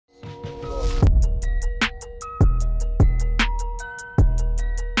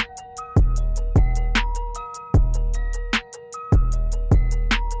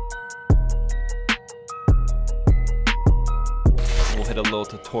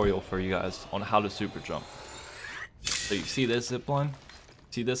tutorial for you guys on how to super jump. So you see this zip line?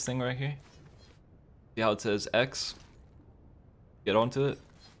 See this thing right here? See how it says X? Get onto it.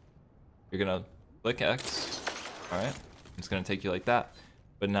 You're gonna click X. Alright? It's gonna take you like that.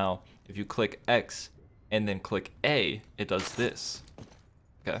 But now, if you click X and then click A, it does this.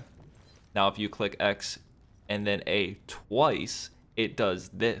 Okay? Now if you click X and then A twice, it does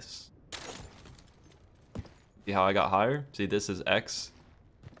this. See how I got higher? See, this is X,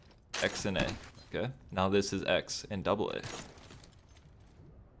 X and A. Okay? Now this is X and double A.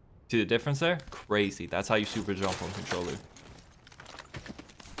 See the difference there? Crazy. That's how you super jump on controller.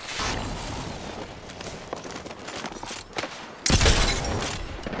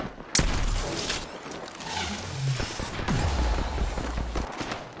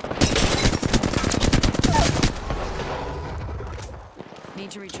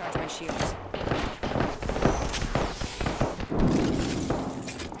 Need to recharge my shields.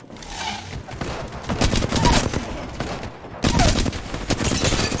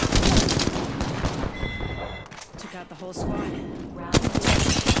 Took out the whole squad. Round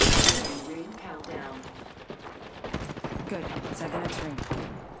one. Ring countdown. Good. Inside the next ring.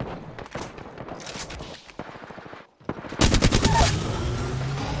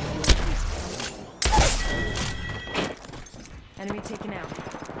 Enemy taken out.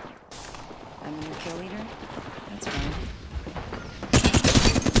 I'm the new kill leader. That's fine.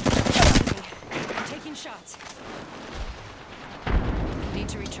 I'm taking shots. Need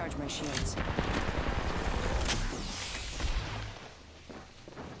to recharge my shields.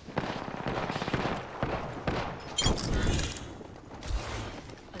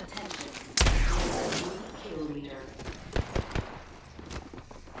 Attention. Kill leader.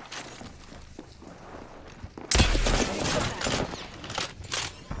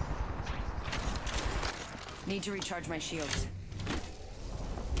 Need to recharge my shields.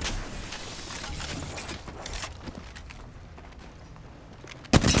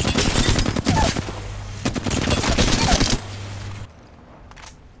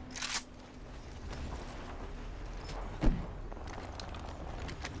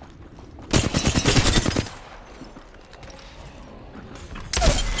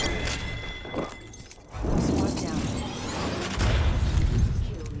 Squad down.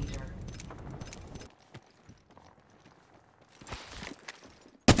 Kill leader.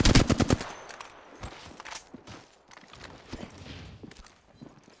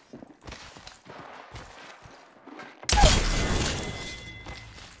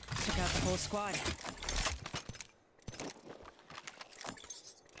 Took out the whole squad.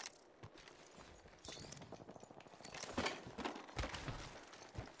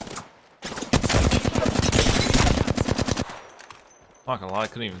 Not gonna lie, I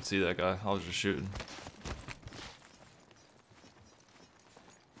couldn't even see that guy. I was just shooting.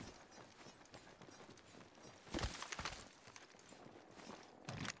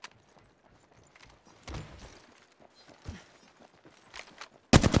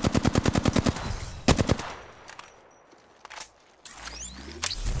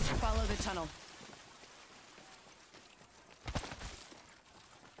 Follow the tunnel.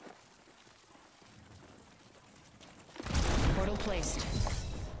 Portal placed.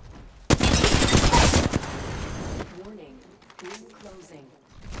 Warning. Ring closing.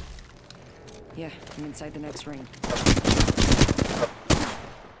 Yeah, I'm inside the next ring.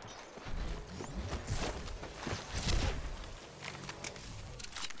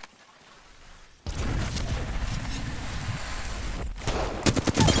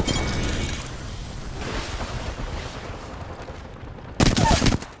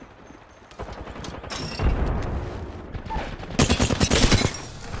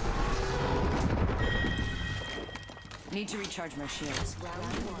 Need to recharge my shields. Round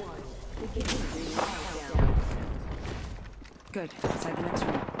one. Beginning ring countdown. Good. Inside the next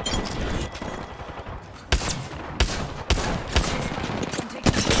ring. I'm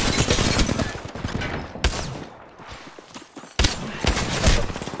taking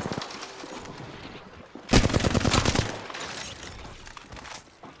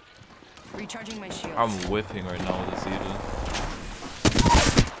recharging my shields. I'm whiffing right now with this Eva.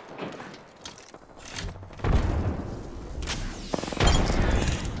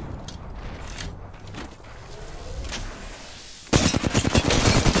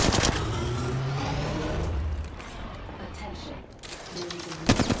 Attention.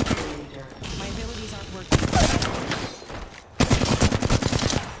 Kill leader. My abilities aren't working.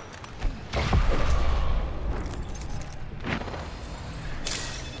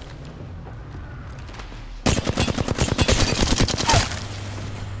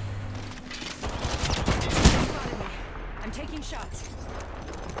 Spotted me. I'm taking shots.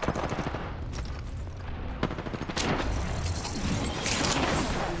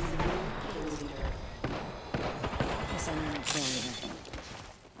 Guess I'm gonna kill leader.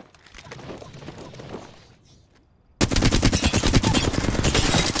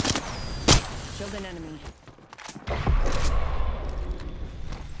 Killed an enemy.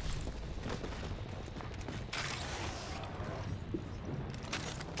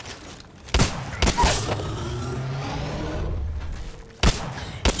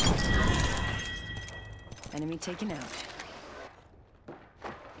 Enemy taken out.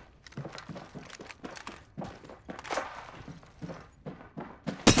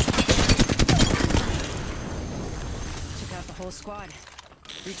 Took out the whole squad.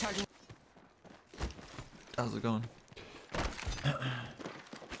 Recharging. How's it going?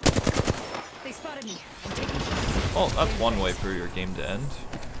 They spotted me. I'm taking shots. Oh, that's one way for your game to end.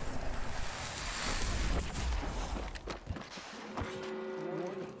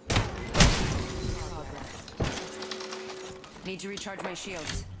 Need to recharge my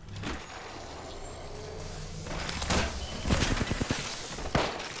shields.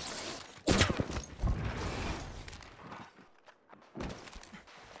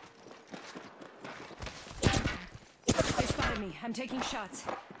 They spotted me. I'm taking shots.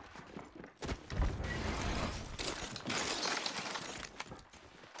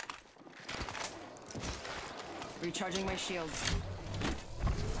 Recharging my shields.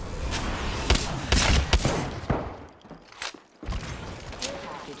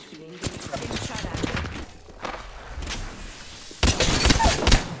 Getting shot at.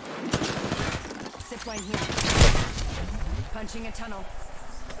 Zipline here. Punching a tunnel.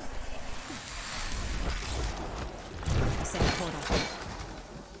 Set portal.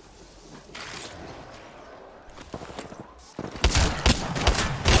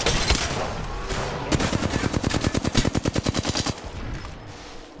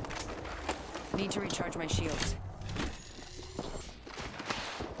 Need to recharge my shields.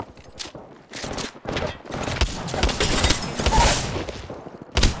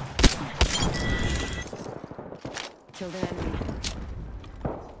 Killed an enemy.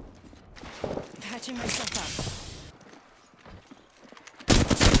 Patching myself up.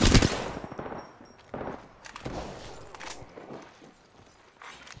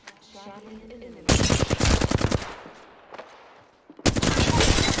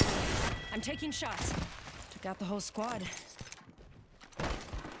 I'm taking shots. Took out the whole squad.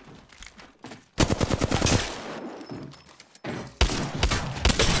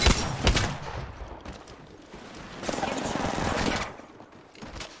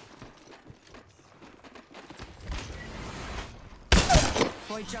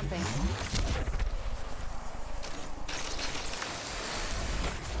 Boy jumping.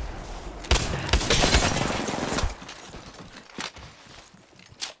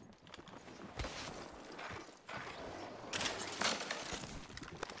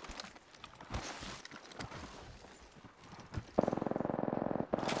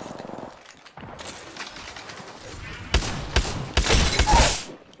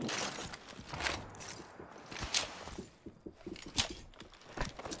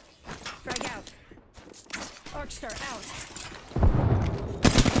 Frag out. Arcstar out.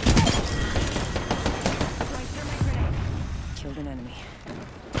 Throwing thermite grenade. Killed an enemy.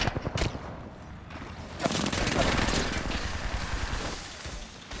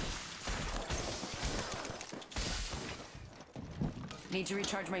 Need to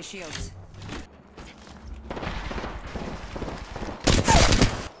recharge my shields.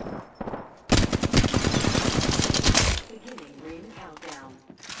 Beginning ring countdown.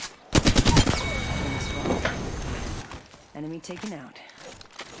 Enemy taken out.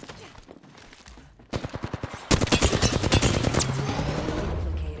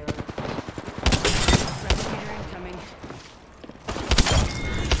 Duplicator. Replicator incoming.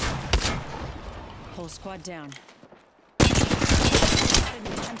 Whole squad down.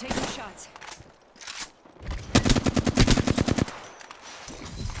 I'm taking shots.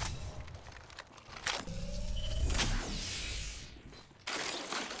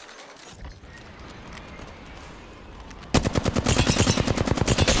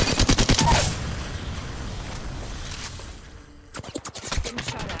 Getting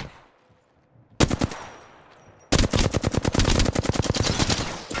shot at.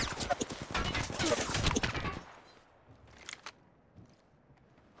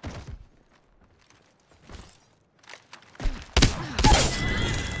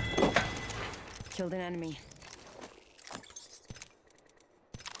 Killed an enemy.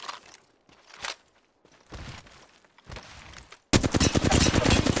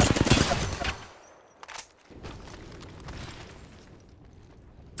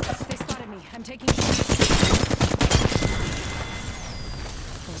 I'm taking shots.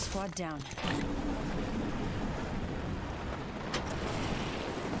 Full squad down.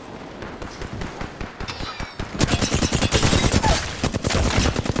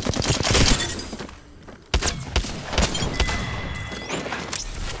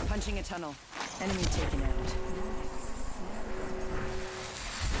 Punching a tunnel. Enemy taken out.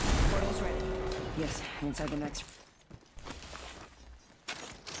 Portal's ready. Yes, I'm inside the next.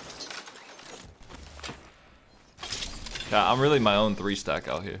 Yeah, I'm really my own 3-stack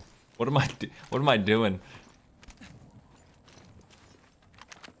out here. What am I doing?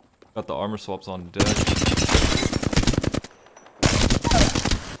 Got the armor swaps on deck.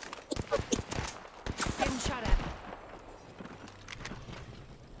 Getting shot at.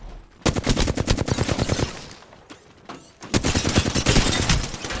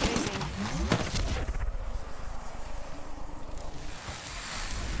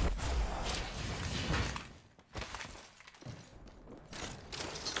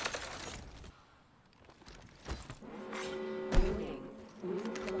 Warning.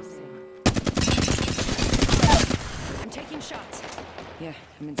 Ring closing. I'm taking shots. Yeah,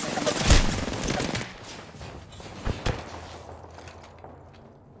 I'm inside.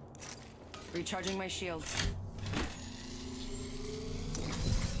 Recharging my shields.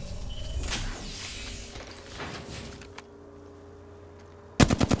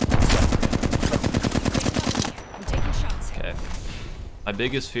 I'm taking shots. Okay. My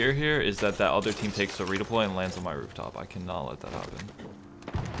biggest fear here is that other team takes a redeploy and lands on my rooftop. I cannot let that happen.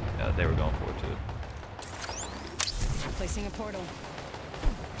 Yeah, they were going for it too. Placing a portal.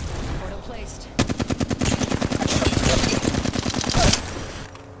 Portal placed.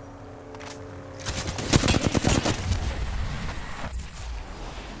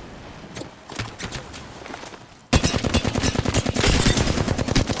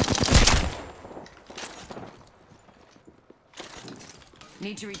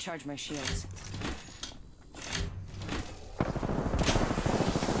 Need to recharge my shields.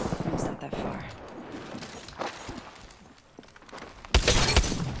 It's not that far.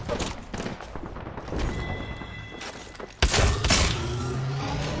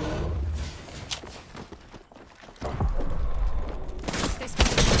 They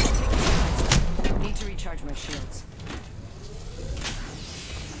spotted me. Taking shots. Need to recharge my shields.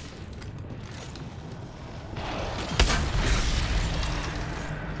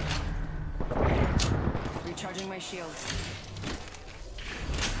 Recharging my shields.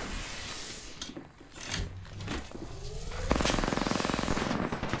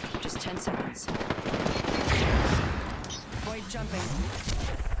 Just 10 seconds. Void jumping.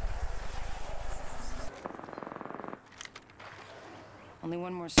 Only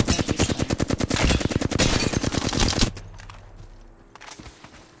one more squad this time.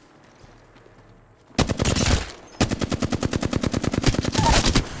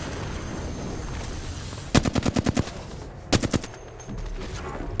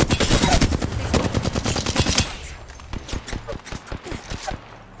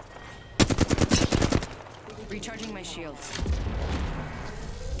 Recharging my shields.